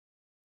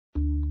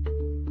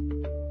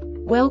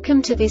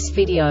Welcome to this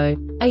video.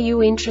 Are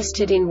you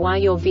interested in why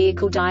your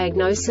vehicle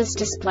diagnosis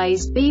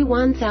displays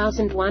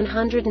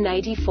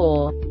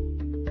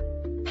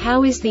B1184?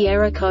 How is the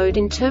error code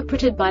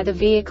interpreted by the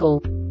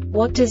vehicle?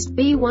 What does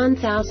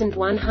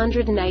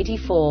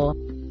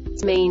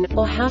B1184 mean,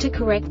 or how to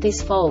correct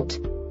this fault?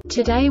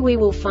 Today we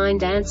will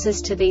find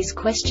answers to these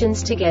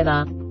questions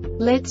together.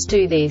 Let's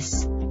do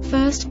this.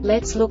 First,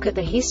 let's look at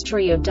the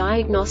history of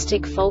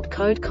diagnostic fault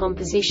code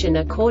composition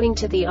according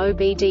to the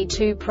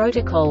OBD2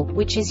 protocol,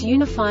 which is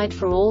unified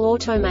for all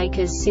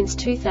automakers since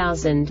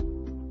 2000.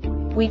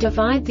 We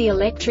divide the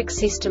electric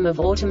system of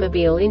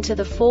automobile into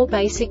the four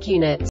basic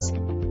units: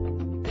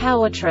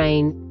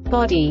 powertrain,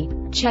 body,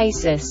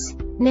 chassis,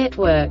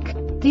 network.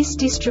 This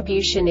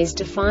distribution is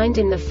defined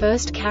in the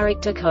first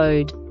character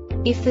code.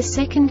 If the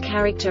second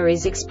character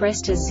is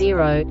expressed as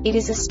 0, it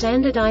is a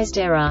standardized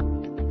error.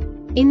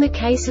 In the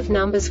case of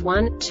numbers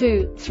 1,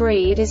 2,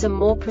 3, it is a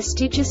more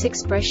prestigious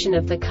expression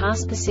of the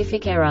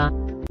car-specific error.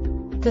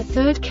 The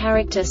third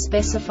character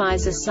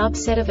specifies a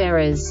subset of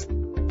errors.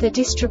 The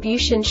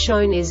distribution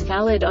shown is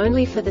valid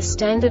only for the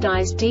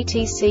standardized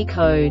DTC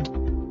code.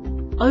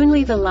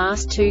 Only the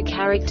last two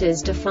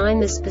characters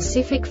define the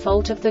specific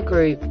fault of the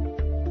group.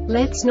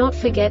 Let's not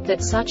forget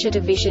that such a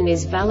division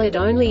is valid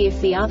only if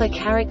the other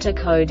character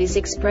code is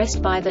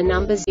expressed by the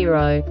number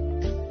 0.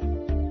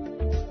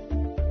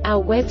 Our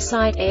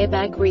website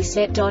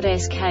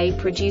airbagreset.sk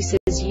produces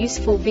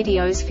useful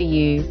videos for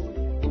you.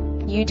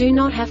 You do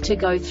not have to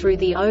go through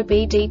the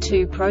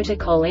OBD2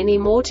 protocol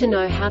anymore to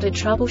know how to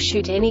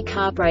troubleshoot any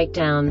car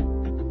breakdown.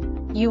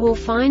 You will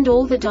find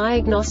all the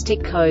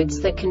diagnostic codes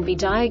that can be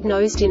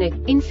diagnosed in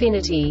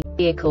Infiniti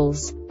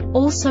vehicles.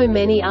 Also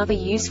many other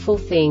useful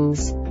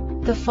things.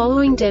 The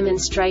following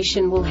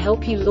demonstration will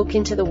help you look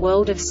into the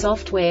world of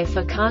software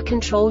for car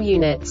control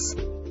units.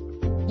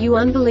 You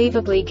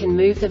unbelievably can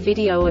move the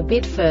video a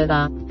bit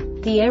further.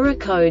 The error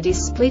code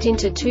is split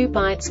into 2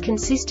 bytes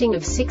consisting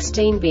of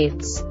 16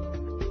 bits.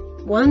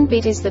 1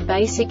 bit is the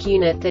basic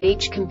unit that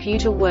each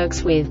computer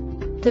works with.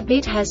 The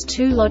bit has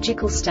 2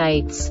 logical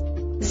states: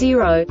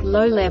 0,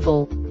 low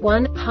level,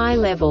 1, high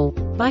level.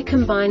 By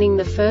combining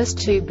the first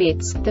 2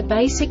 bits, the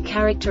basic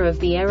character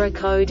of the error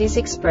code is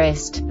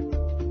expressed.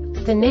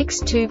 The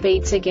next 2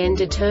 beats again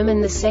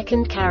determine the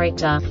second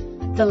character.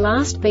 The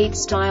last beat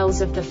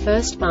styles of the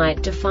first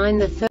byte define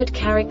the third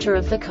character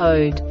of the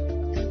code.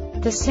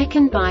 The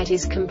second byte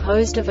is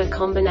composed of a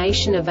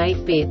combination of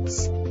 8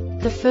 bits.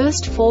 The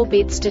first 4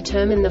 bits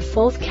determine the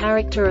fourth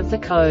character of the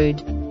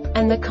code.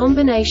 And the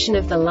combination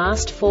of the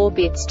last 4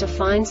 bits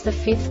defines the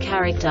fifth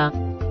character.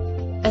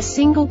 A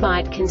single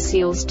byte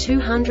conceals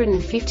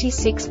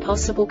 256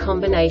 possible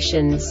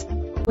combinations.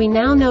 We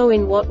now know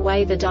in what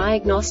way the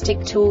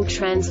diagnostic tool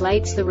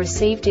translates the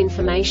received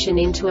information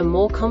into a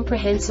more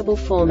comprehensible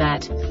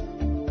format.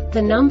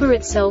 The number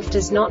itself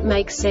does not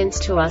make sense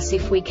to us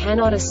if we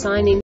cannot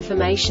assign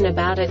information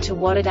about it to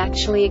what it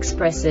actually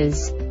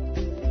expresses.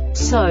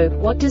 So,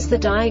 what does the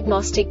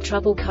diagnostic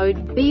trouble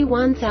code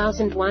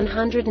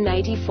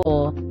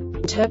B1184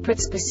 interpret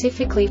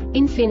specifically for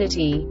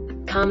Infiniti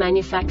car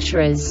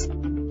manufacturers?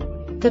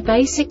 The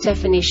basic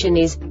definition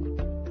is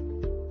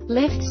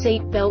left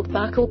seat belt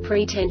buckle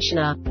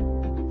pretensioner.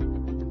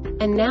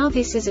 And now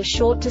this is a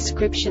short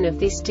description of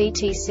this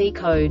DTC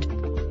code.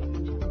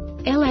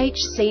 LH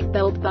seat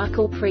belt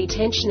buckle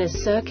pretensioner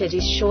circuit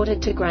is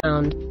shorted to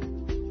ground.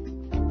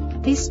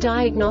 This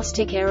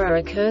diagnostic error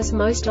occurs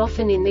most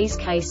often in these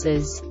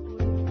cases.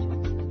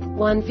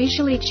 1.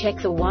 Visually check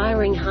the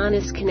wiring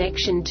harness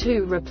connection.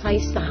 2.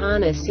 Replace the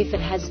harness if it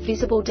has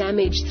visible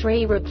damage.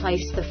 3.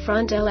 Replace the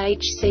front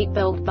LH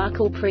seatbelt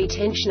buckle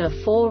pretensioner.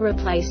 4.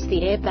 Replace the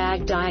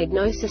airbag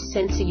diagnosis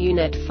sensor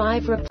unit.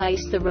 5.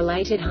 Replace the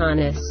related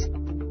harness.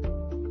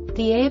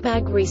 The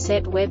Airbag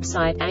Reset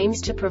website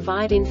aims to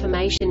provide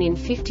information in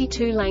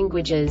 52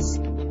 languages.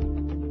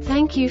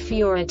 Thank you for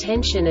your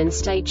attention and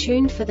stay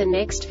tuned for the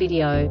next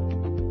video.